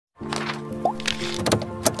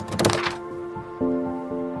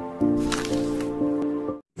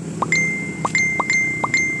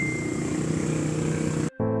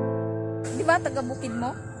taga-bukid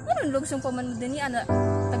mo? Anong lugsong pa man mo din yan?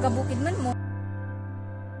 Taga-bukid man mo?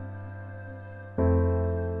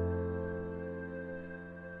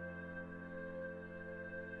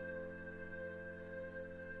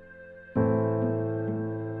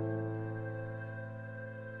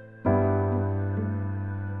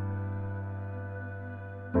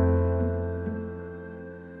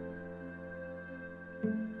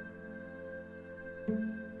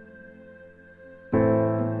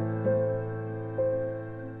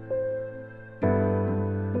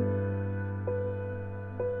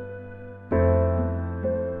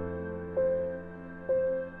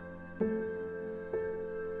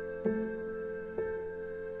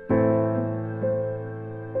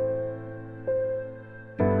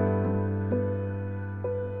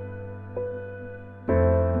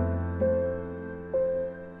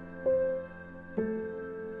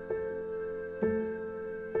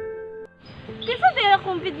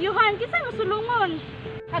 Kung videohan, kisa masulungon.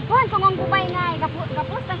 Kagkuhan kung ang bubay nga,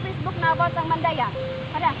 kapost ng Facebook na about ang Mandaya.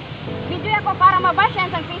 Kada, video ako para mabash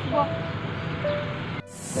yan sa Facebook.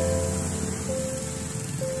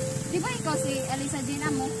 Di ba ikaw si Elisa Gina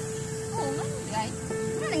mo? Oo, nga di ay.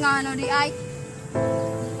 Ano nga ano di ay?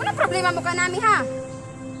 Ano problema mo ka nami ha?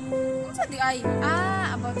 Ano sa di ay?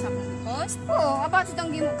 About sa akong post? Oo, about sa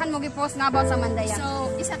itong kan mo gipost nga about sa Mandaya. So,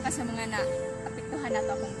 isa ka sa mga apektuhan na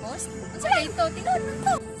to akong post? So, ito, tinood mo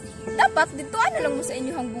to. Dapat, dito ano lang mo sa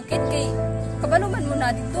inyong bukid kay kabaluman mo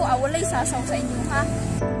na dito, walay sasaw sa inyo ha.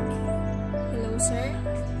 Hello, sir.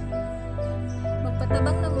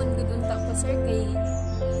 Magpatabak naman gudunta ko, sir, kay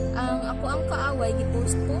ako ang kaaway,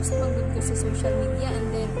 gipost-post magud ko sa social media and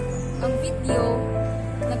then ang video,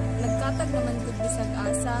 nagkatag naman gud bisag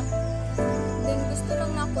asa. Then gusto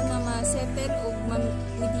lang na ako na ma-settle o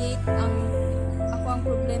ma-mediate ako ang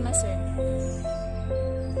problema, sir.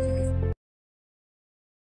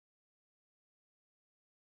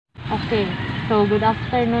 Okay, so good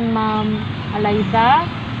afternoon, Ma'am Eliza.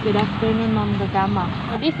 Good afternoon, Ma'am Gagama.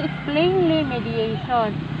 So this is plainly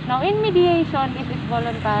mediation. Now, in mediation, this is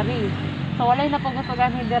voluntary. So, walay na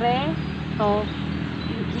pag-usagan ni dire. So,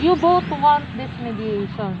 you both want this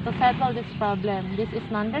mediation to settle this problem. This is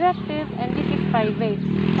non-directive and this is private.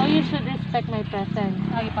 So, you should respect my presence.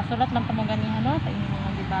 Ay, pasulat lang mo ganihan, no? Sa inyong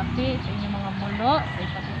mga debate, sa inyong mga mulo, sa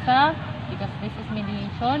isa't isa, because this is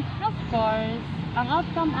mediation. Of course, ang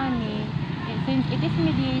outcome ani, since it is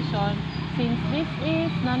mediation, since this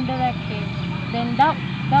is non-directive, then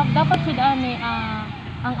dapat siya ani,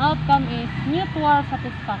 ang outcome is mutual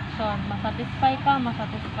satisfaction. Masatisfy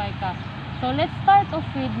ka. So, let's start off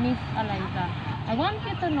with Miss Eliza. I want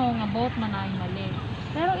you to know nga both man ay mali.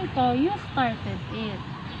 Pero ito, you started it.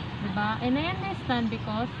 Diba? And I understand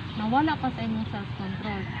because nawala pa sa inyong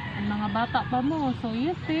self-control. Ang mga bata pa mo. So,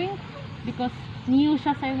 you think, because new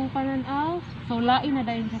siya sa imong pananaw, so lain na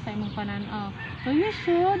dahil siya sa imong pananaw. So you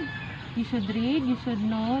should read, you should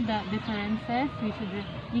know the differences,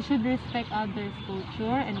 you should respect others'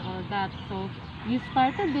 culture and all that. So you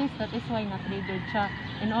started this, that is why na-triggered siya.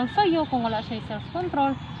 And also you, kung wala siya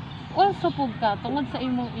self-control, also pug ka, tungod sa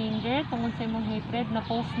imong anger, tungod sa imong hatred, na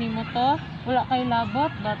post nimo to, wala kay labot,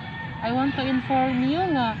 but I want to inform you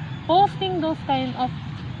nga, posting those kind of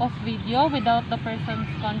video without the person's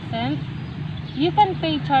consent, you can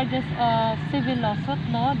pay charges of civil lawsuit,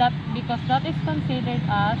 no? That because that is considered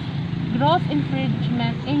as gross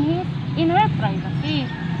infringement in her privacy.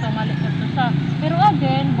 So mali to siya. Pero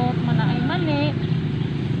again, both man na ay mali.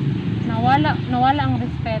 Nawala ang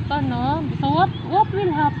respeto, no? So what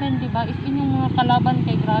will happen, diba? If inyong mga kalaban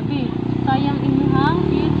kay grabe, sayang inyong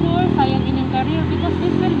future, sayang inyong career, because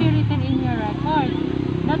this will be written in your record.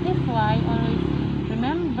 That is why always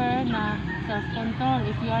remember na self-control.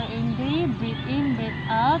 If you are angry, breathe in, breathe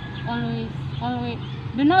out. Always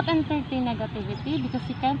do not entertain negativity because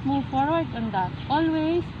you can't move forward on that.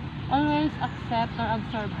 Always accept or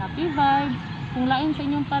absorb happy vibes. Kung lain sa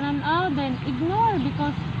inyong pananaw, then ignore,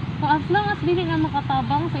 because as long as dili na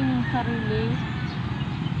makatabang sa inyong sarili,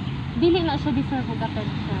 dili na siya deserve of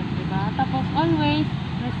attention, diba? Tapos always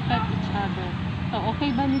respect each other. So,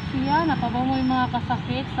 okay ba ni siya? Napabaw mo yung mga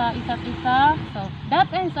kasakit sa isa't isa? So,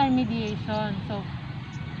 that ends our mediation. So,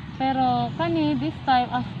 pero kani, this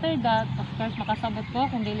time, after that, of course, makasabot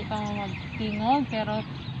ko kung dili pa mo magtingog, pero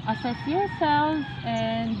assess yourselves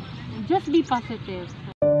and just be positive.